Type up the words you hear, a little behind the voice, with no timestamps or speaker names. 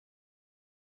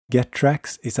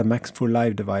Trax is a Max for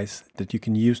Live device that you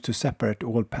can use to separate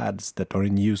all pads that are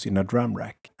in use in a drum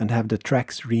rack and have the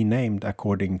tracks renamed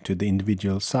according to the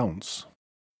individual sounds.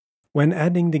 When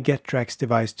adding the Trax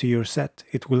device to your set,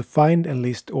 it will find and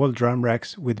list all drum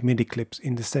racks with MIDI clips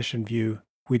in the session view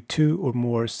with 2 or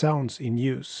more sounds in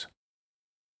use.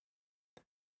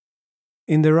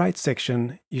 In the right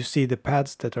section, you see the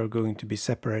pads that are going to be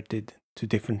separated to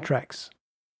different tracks.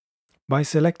 By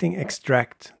selecting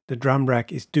Extract, the drum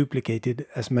rack is duplicated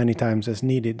as many times as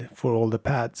needed for all the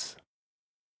pads.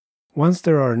 Once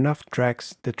there are enough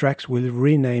tracks, the tracks will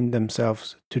rename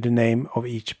themselves to the name of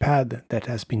each pad that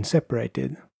has been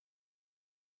separated.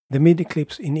 The MIDI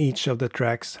clips in each of the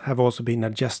tracks have also been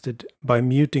adjusted by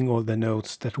muting all the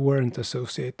notes that weren't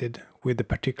associated with the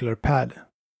particular pad.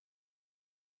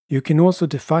 You can also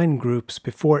define groups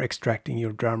before extracting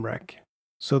your drum rack,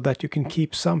 so that you can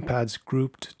keep some pads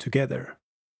grouped together.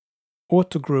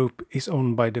 Auto group is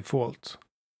on by default.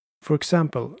 For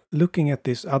example, looking at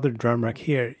this other drum rack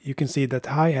here, you can see that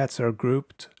hi-hats are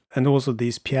grouped and also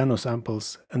these piano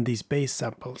samples and these bass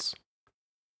samples.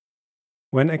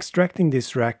 When extracting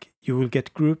this rack, you will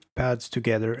get grouped pads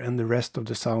together and the rest of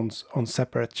the sounds on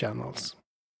separate channels.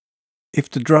 If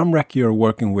the drum rack you are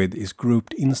working with is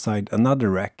grouped inside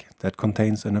another rack that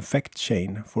contains an effect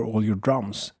chain for all your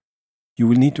drums, you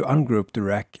will need to ungroup the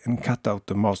rack and cut out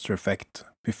the master effect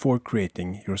before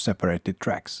creating your separated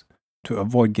tracks to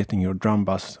avoid getting your drum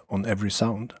bus on every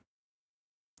sound.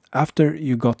 After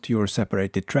you got your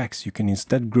separated tracks, you can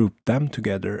instead group them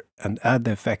together and add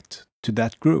the effect to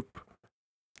that group.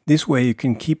 This way you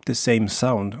can keep the same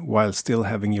sound while still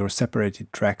having your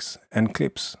separated tracks and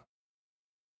clips.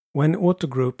 When auto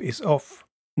group is off,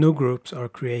 no groups are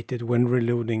created when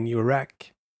reloading your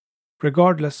rack.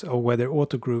 Regardless of whether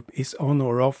auto group is on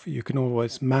or off, you can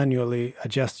always manually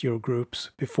adjust your groups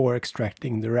before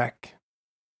extracting the rack.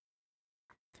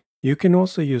 You can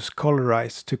also use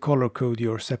colorize to color code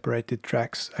your separated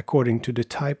tracks according to the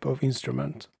type of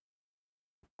instrument.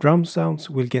 Drum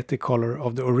sounds will get the color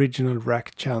of the original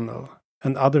rack channel,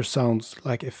 and other sounds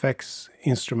like effects,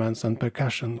 instruments and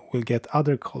percussion will get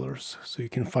other colors so you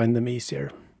can find them easier.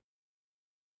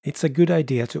 It's a good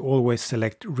idea to always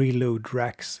select Reload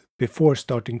Racks before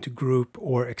starting to group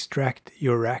or extract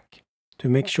your rack to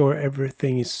make sure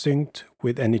everything is synced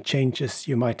with any changes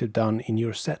you might have done in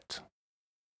your set.